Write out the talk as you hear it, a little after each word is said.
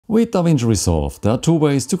With Davinci Resolve there are two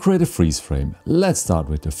ways to create a freeze frame. Let's start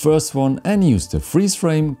with the first one and use the freeze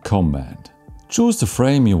frame command. Choose the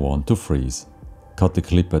frame you want to freeze. Cut the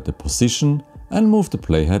clip at the position and move the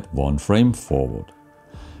playhead one frame forward.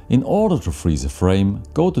 In order to freeze a frame,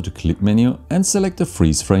 go to the clip menu and select the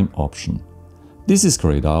freeze frame option. This is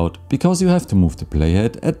grayed out because you have to move the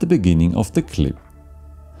playhead at the beginning of the clip.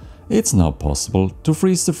 It's now possible to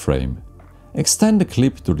freeze the frame. Extend the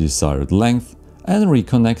clip to the desired length and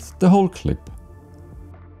reconnect the whole clip.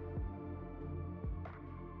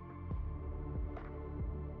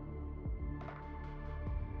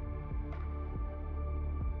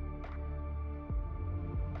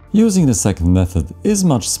 Using the second method is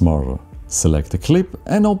much smarter. Select the clip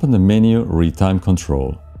and open the menu Retime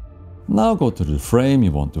Control. Now go to the frame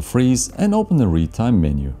you want to freeze and open the Retime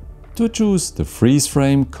menu. To choose the freeze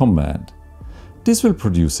frame command. This will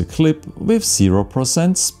produce a clip with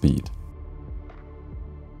 0% speed.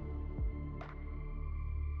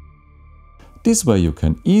 This way you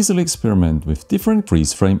can easily experiment with different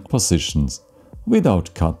freeze frame positions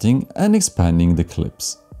without cutting and expanding the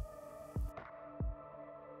clips.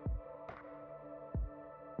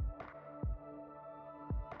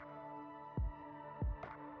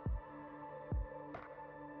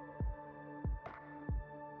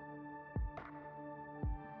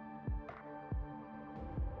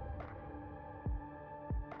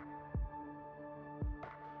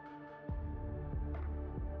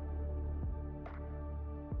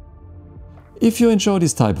 If you enjoy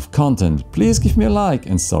this type of content, please give me a like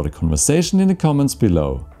and start a conversation in the comments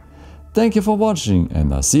below. Thank you for watching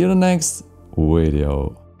and I'll see you in the next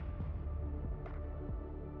video.